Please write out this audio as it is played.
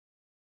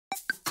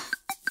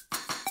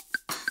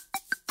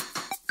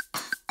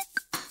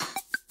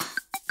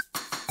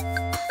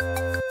Hi,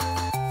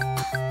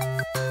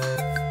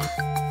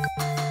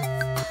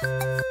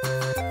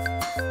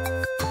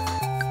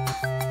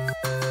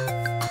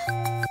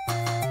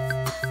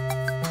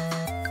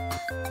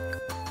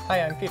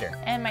 I'm Peter.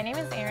 And my name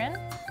is Erin.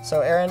 So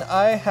Erin,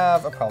 I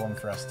have a problem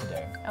for us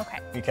today. Okay.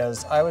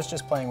 Because I was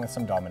just playing with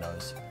some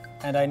dominoes,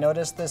 and I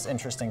noticed this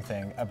interesting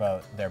thing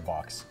about their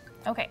box.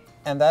 Okay.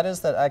 And that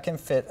is that I can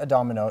fit a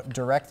domino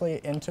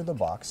directly into the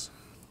box,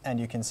 and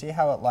you can see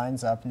how it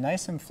lines up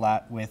nice and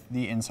flat with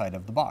the inside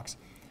of the box.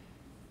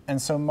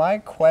 And so my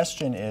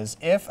question is,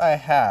 if I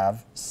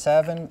have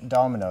 7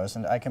 dominoes,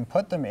 and I can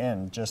put them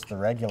in just the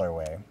regular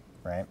way,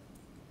 right?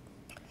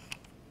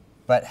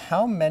 But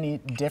how many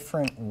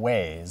different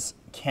ways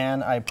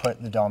can I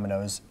put the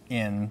dominoes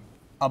in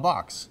a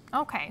box?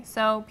 Okay,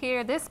 so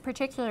Peter, this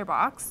particular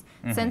box,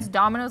 since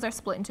dominoes are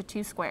split into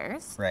 2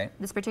 squares, right?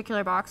 This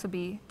particular box would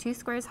be 2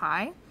 squares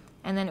high,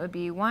 and then it would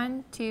be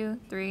 1, 2,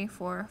 3,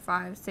 4,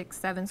 5, 6,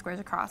 7 squares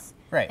across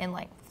in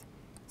length.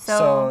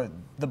 So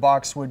the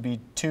box would be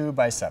 2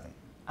 by 7.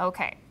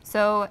 Okay,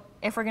 so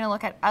if we're going to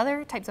look at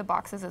other types of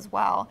boxes as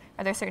well,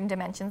 are there certain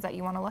dimensions that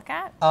you want to look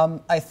at?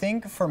 I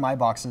think for my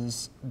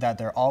boxes that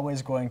they're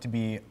always going to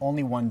be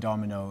only 1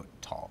 domino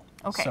tall.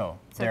 Okay, So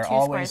they're 2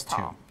 always squares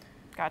 2. Tall.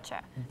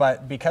 Gotcha.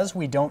 But because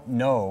we don't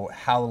know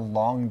how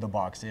long the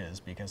box is,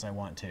 because I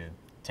want to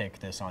take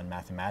this on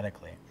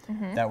mathematically,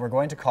 that we're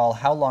going to call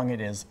how long it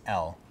is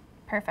L.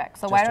 Perfect.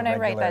 So Just why a don't I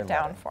write regular that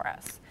down letter. for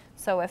us?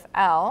 So if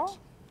L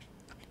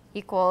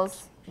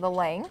equals the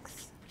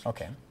length,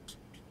 Okay.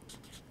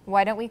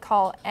 why don't we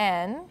call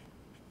N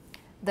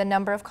the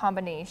number of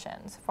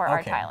combinations for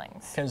our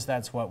tilings? Because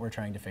that's what we're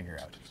trying to figure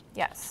out.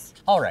 Yes.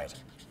 All right.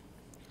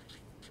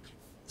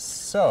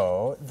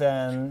 So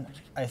then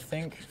I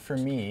think for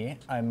me,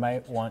 I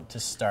might want to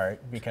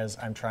start, because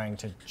I'm trying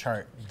to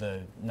chart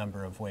the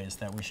number of ways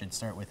that we should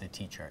start with a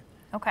T-chart.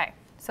 Okay.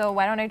 So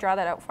why don't I draw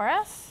that out for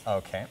us?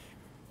 Okay.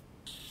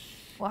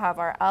 We'll have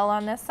our L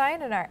on this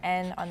side and our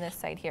N on this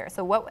side here.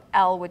 So what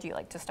L would you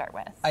like to start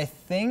with? I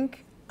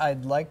think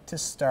I'd like to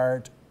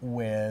start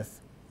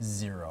with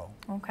 0.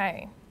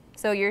 Okay.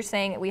 So you're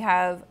saying we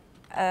have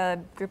a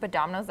group of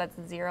dominoes that's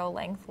 0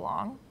 length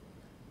long?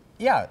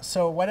 Yeah,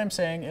 so what I'm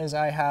saying is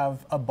I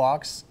have a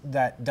box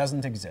that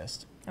doesn't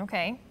exist.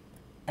 Okay.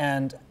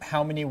 And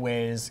how many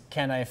ways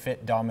can I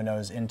fit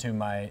dominoes into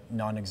my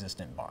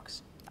non-existent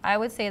box? I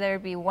would say there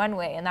would be one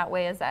way, and that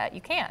way is that you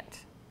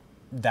can't.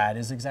 That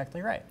is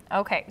exactly right.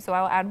 Okay, so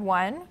I'll add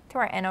 1 to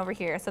our N over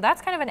here. So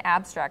that's kind of an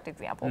abstract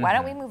example. Why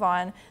don't we move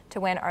on to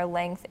when our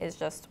length is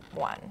just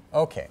 1?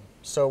 Okay,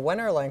 so when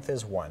our length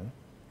is 1,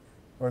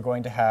 we're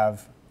going to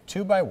have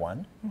 2 by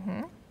 1.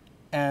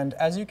 And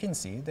as you can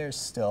see, there's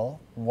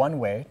still one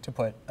way to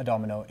put a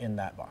domino in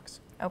that box.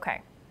 Okay,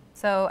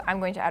 so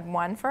I'm going to add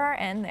 1 for our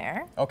N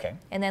there. Okay.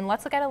 And then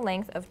let's look at a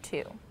length of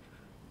 2.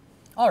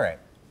 All right,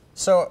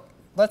 so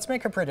let's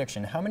make a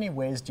prediction. How many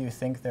ways do you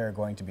think there are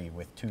going to be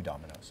with 2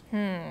 dominoes?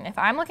 If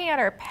I'm looking at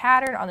our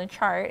pattern on the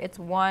chart, it's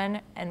 1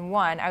 and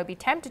 1. I would be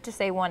tempted to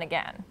say 1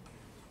 again.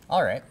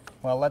 All right,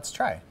 well, let's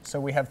try. So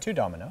we have 2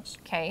 dominoes.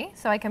 Okay,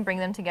 so I can bring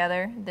them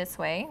together this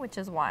way, which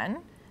is 1.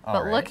 All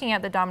But right. looking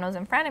at the dominoes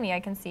in front of me, I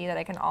can see that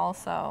I can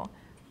also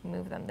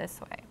move them this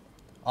way.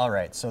 All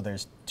right, so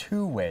there's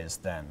 2 ways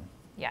then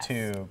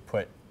to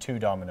put 2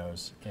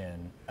 dominoes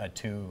in a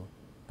 2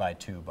 by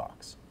 2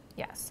 box.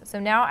 Yes, so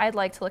now I'd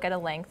like to look at a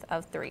length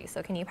of 3.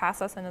 So can you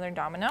pass us another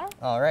domino?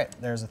 All right,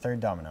 there's a 3rd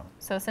domino.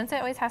 So since it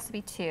always has to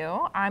be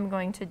 2, I'm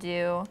going to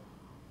do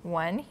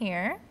 1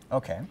 here.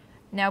 Okay.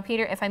 Now,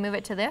 Peter, if I move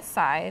it to this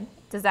side,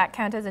 does that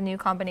count as a new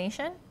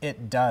combination?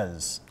 It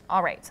does.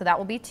 All right, so that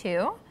will be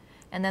 2.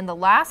 And then the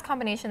last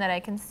combination that I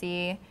can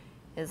see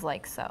is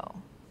like so,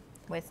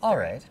 with 3. All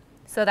right.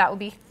 So that would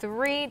be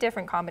 3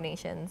 different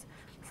combinations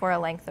for a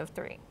length of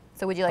 3.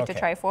 So would you like to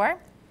try 4?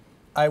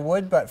 I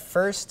would, but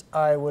first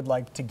I would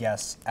like to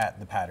guess at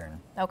the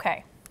pattern.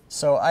 Okay.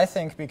 So I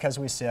think because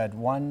we said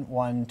 1,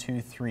 1, 2,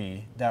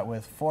 3, that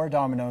with 4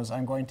 dominoes,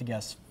 I'm going to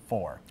guess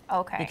 4.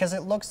 Okay. Because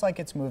it looks like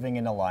it's moving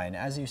in a line.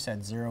 As you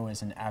said, 0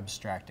 is an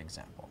abstract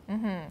example.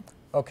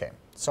 Okay,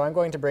 so I'm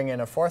going to bring in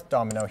a 4th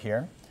domino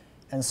here.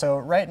 And so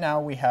right now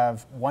we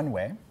have 1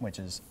 way, which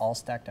is all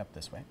stacked up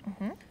this way.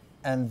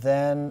 And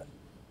then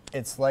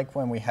it's like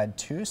when we had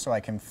 2, so I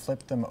can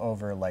flip them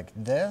over like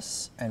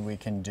this, and we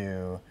can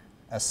do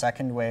a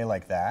 2nd way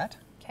like that.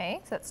 Okay,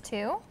 so that's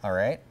 2. All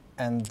right,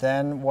 and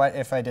then what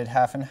if I did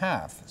half and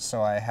half?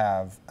 So I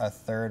have a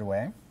 3rd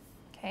way.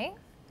 Okay.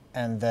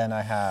 And then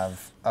I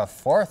have a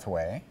 4th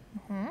way.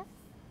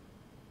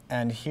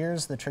 And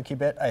here's the tricky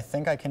bit. I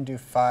think I can do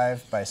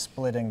 5 by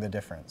splitting the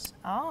difference.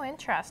 Oh,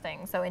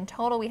 interesting. So in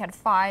total, we had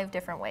 5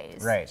 different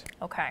ways. Right.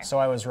 Okay. So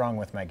I was wrong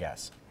with my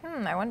guess.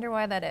 I wonder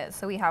why that is.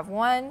 So we have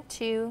 1,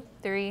 2,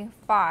 3,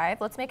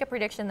 5. Let's make a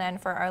prediction then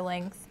for our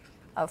length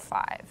of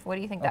 5. What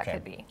do you think that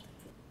could be?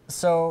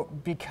 So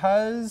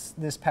because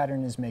this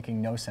pattern is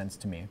making no sense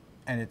to me,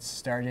 and it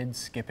started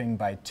skipping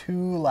by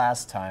 2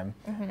 last time,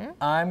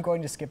 I'm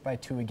going to skip by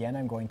 2 again.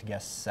 I'm going to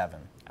guess 7.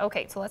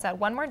 Okay, so let's add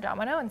 1 more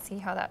domino and see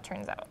how that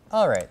turns out.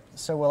 All right,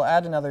 so we'll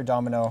add another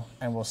domino,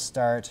 and we'll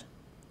start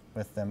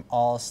with them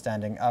all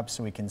standing up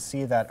so we can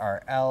see that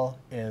our L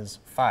is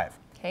 5.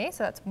 Okay,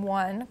 so that's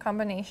one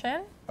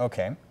combination.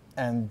 Okay,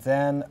 and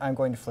then I'm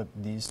going to flip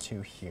these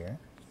two here.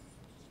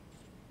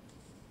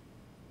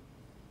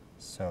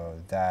 So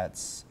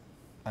that's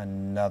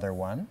another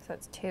one, So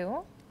it's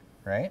 2.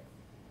 right?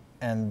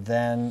 And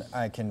then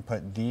I can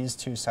put these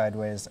two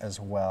sideways as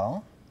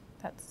well.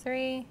 That's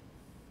 3,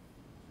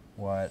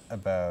 What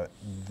about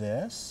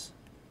this?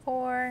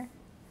 4,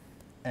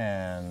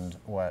 And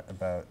what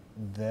about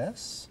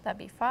this? that'd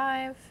be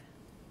 5,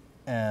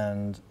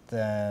 And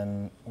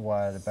then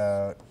what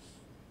about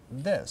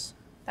this?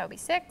 that would be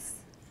 6,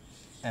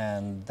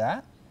 And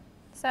that?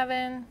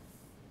 7.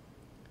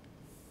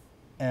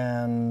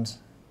 And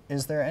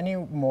is there any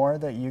more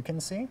that you can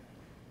see?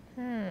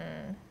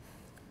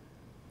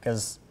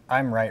 Because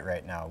I'm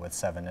right now with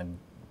 7, and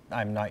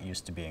I'm not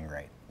used to being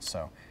right,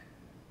 so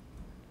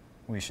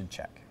we should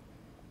check.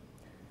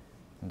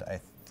 And I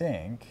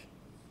think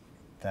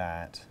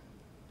that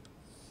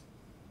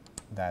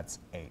that's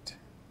 8.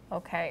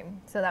 Okay,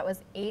 so that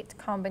was 8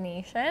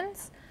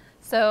 combinations.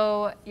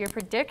 So your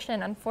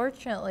prediction,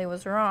 unfortunately,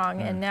 was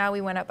wrong, and now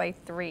we went up by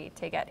 3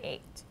 to get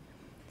 8.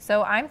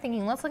 So I'm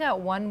thinking, let's look at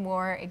one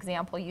more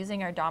example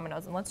using our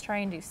dominoes, and let's try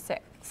and do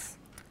 6.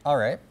 All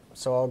right,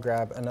 so I'll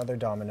grab another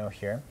domino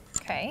here.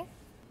 Okay.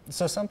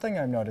 So something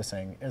I'm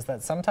noticing is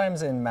that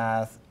sometimes in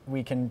math,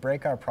 we can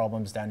break our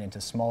problems down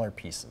into smaller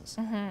pieces.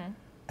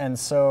 And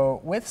so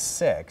with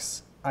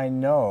 6, I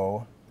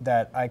know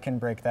that I can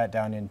break that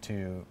down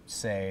into,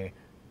 say,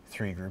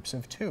 3 groups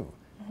of 2,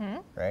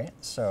 right?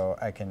 So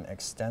I can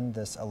extend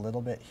this a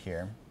little bit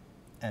here,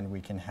 and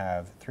we can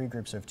have 3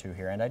 groups of 2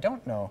 here. And I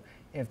don't know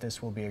if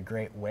this will be a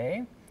great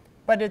way,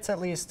 but it's at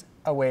least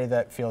a way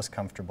that feels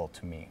comfortable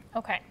to me.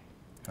 Okay.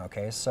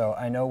 Okay, so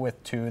I know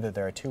with 2 that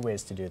there are 2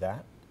 ways to do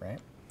that, right?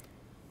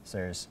 So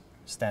there's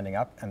standing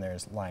up and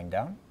there's lying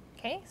down.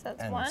 Okay, so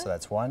that's And 1. so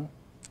that's 1.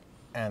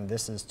 And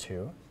this is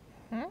 2.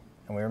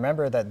 And we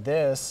remember that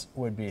this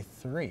would be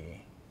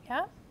 3.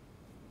 Yeah.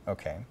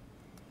 Okay.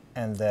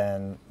 And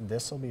then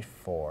this will be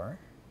 4.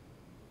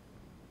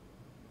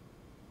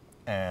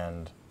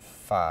 And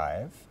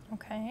 5.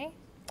 Okay.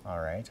 All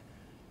right.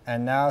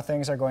 And now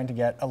things are going to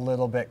get a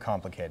little bit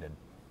complicated.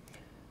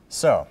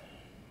 So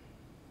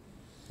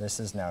this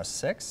is now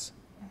 6.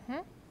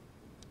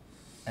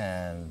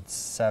 And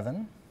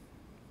 7.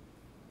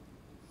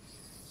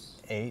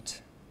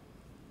 8.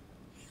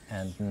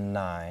 And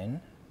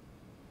 9.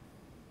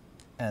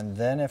 And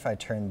then if I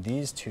turn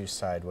these two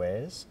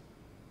sideways,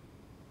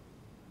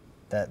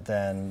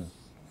 then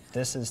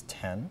this is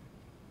 10.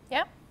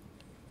 Yeah.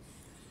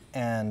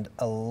 And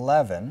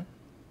 11,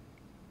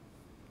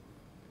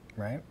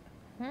 right?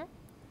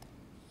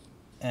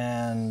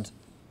 And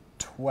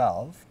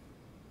 12.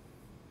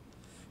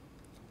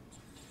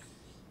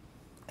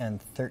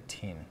 And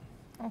 13.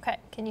 Okay,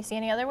 can you see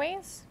any other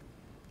ways?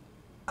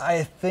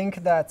 I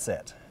think that's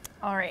it.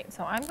 All right,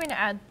 so I'm going to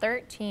add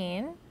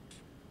 13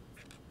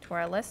 to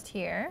our list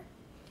here.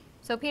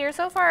 So Peter,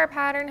 so far our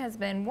pattern has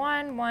been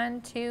 1,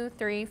 1, 2,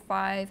 3,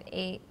 5,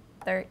 8,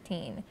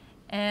 13.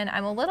 And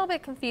I'm a little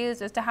bit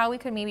confused as to how we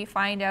could maybe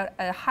find out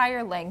a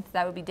higher length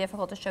that would be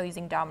difficult to show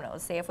using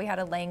dominoes. Say if we had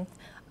a length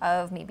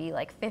of maybe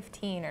like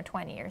 15 or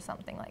 20 or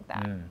something like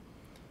that.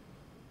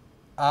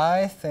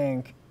 I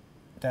think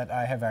that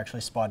I have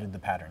actually spotted the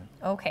pattern.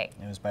 Okay.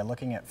 It was by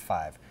looking at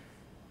 5.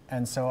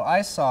 And so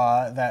I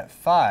saw that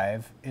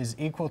 5 is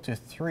equal to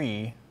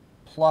 3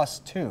 plus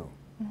 2.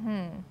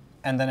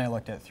 And then I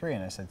looked at 3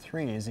 and I said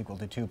 3 is equal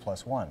to 2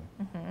 plus 1.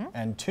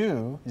 And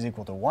 2 is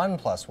equal to 1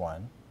 plus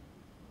 1.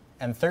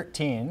 And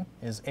 13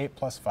 is 8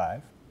 plus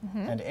 5.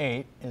 And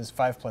 8 is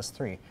 5 plus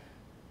 3.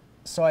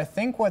 So I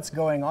think what's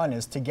going on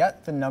is to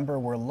get the number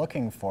we're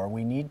looking for,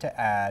 we need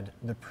to add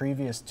the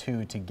previous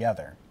 2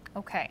 together.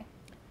 Okay.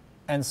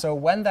 And so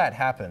when that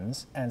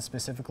happens, and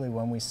specifically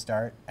when we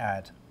start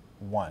at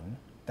 1,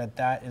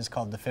 that is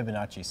called the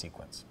Fibonacci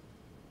sequence.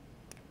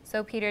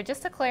 So Peter,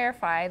 just to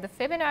clarify, the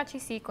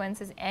Fibonacci sequence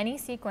is any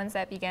sequence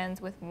that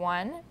begins with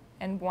 1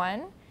 and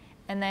 1,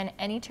 and then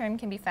any term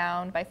can be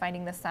found by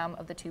finding the sum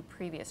of the 2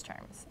 previous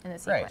terms in the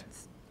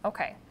sequence. Right.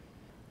 Okay.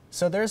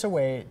 So there's a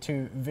way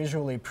to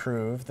visually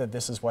prove that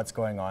this is what's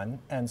going on,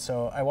 and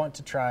so I want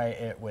to try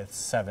it with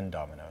 7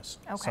 dominoes.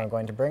 Okay. So I'm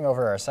going to bring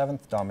over our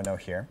 7th domino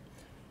here,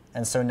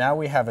 and so now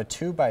we have a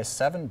 2 by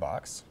 7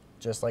 box,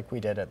 just like we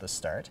did at the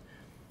start.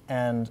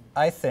 And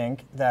I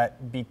think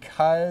that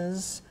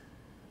because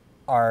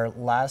our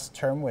last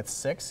term with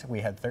 6, we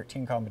had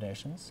 13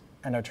 combinations,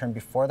 and our term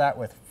before that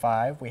with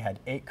 5, we had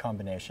 8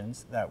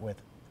 combinations, that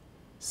with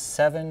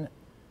 7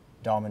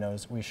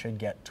 dominoes, we should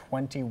get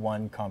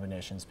 21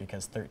 combinations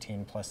because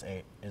 13 plus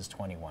 8 is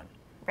 21.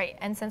 Right,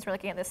 and since we're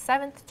looking at the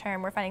 7th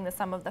term, we're finding the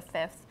sum of the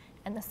 5th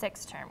and the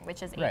 6th term,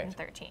 which is 8 and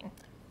 13.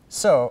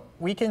 So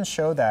we can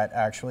show that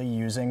actually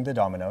using the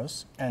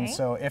dominoes. And Okay.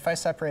 so if I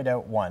separate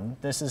out 1,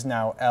 this is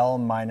now L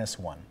minus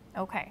 1.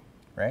 Okay.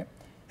 Right?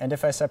 And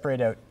if I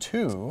separate out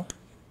 2,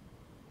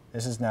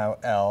 this is now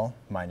L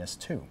minus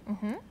 2.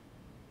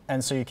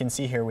 And so you can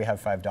see here we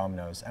have 5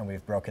 dominoes, and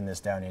we've broken this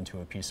down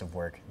into a piece of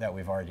work that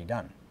we've already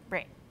done.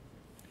 Right.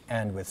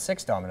 And with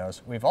 6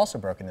 dominoes, we've also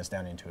broken this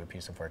down into a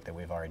piece of work that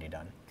we've already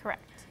done.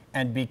 Correct.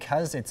 And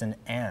because it's an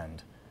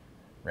and,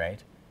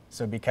 right?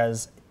 So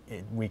because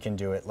we can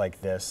do it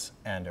like this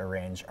and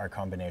arrange our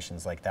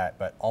combinations like that,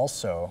 but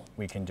also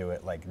we can do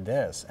it like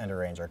this and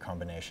arrange our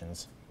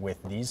combinations with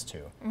these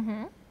two,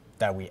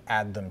 that we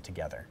add them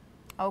together.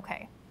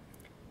 Okay.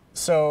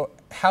 So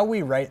how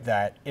we write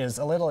that is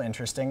a little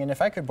interesting, and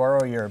if I could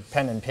borrow your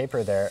pen and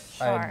paper there,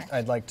 Sure.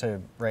 I'd like to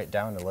write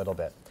down a little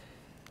bit.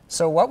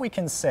 So what we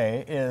can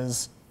say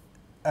is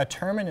a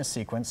term in a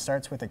sequence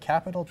starts with a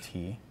capital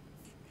T,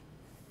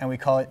 and we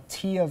call it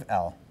T of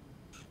L.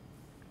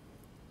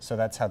 So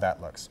that's how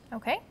that looks.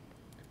 Okay.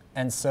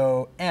 And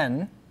so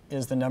n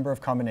is the number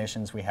of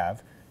combinations we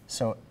have.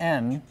 So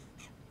n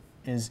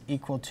is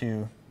equal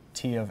to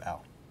T of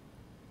L.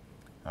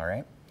 All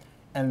right?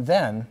 And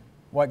then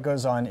what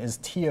goes on is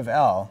T of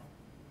L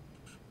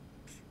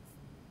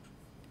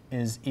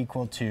is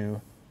equal to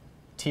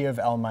T of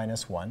L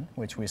minus 1,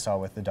 which we saw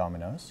with the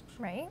dominoes.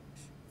 Right.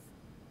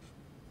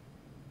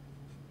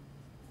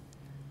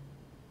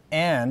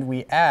 And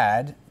we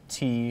add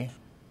T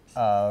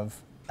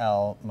of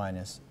L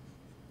minus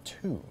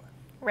 2.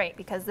 Right,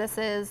 because this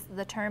is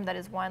the term that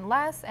is 1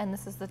 less, and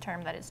this is the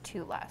term that is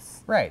 2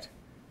 less. Right.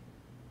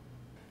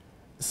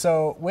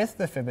 So with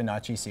the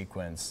Fibonacci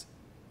sequence,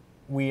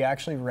 we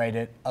actually write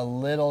it a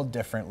little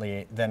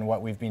differently than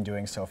what we've been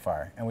doing so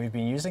far. And we've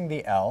been using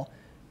the L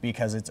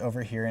because it's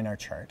over here in our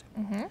chart.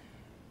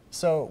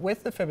 So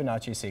with the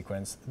Fibonacci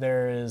sequence,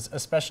 there is a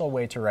special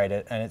way to write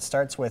it, and it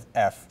starts with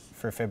F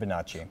for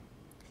Fibonacci.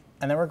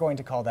 And then we're going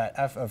to call that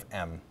F of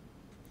M.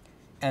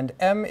 And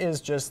M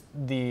is just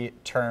the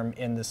term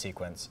in the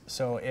sequence.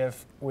 So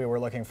if we were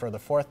looking for the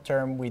 4th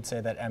term, we'd say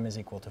that M is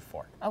equal to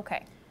 4.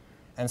 Okay.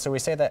 And so we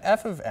say that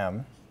F of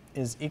M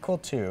is equal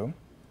to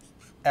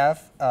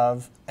F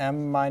of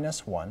M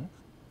minus 1,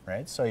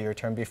 right? So your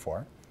term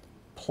before,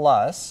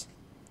 plus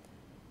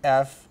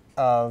F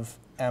of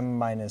M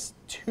minus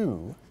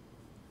 2.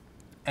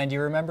 And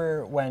you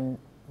remember when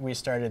we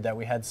started that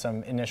we had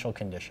some initial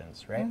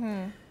conditions,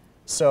 right?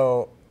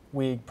 So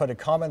we put a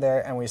comma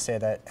there and we say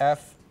that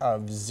F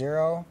of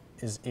 0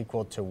 is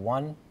equal to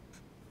 1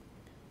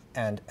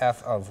 and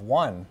F of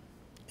 1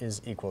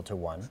 is equal to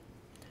 1.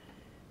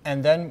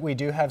 And then we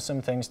do have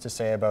some things to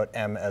say about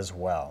M as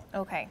well.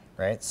 Okay.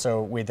 Right?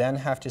 So we then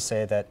have to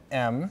say that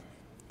M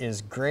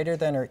is greater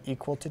than or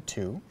equal to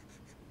 2,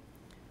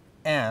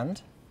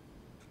 and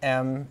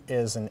M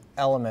is an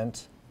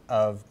element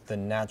of the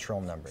natural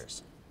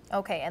numbers.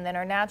 Okay, and then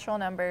our natural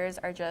numbers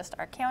are just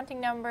our counting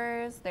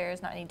numbers.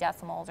 There's not any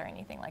decimals or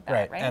anything like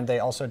that, right? And they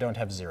also don't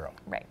have 0.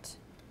 Right.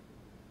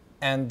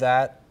 And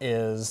that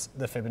is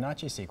the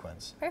Fibonacci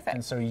sequence. Perfect.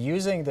 And so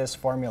using this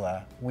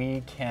formula,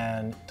 we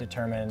can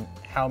determine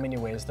how many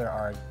ways there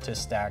are to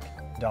stack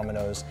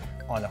dominoes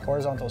on a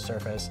horizontal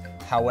surface,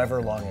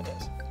 however long it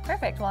is.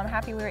 Perfect. Well, I'm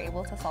happy we were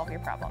able to solve your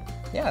problem.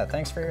 Yeah,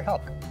 thanks for your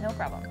help. No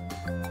problem.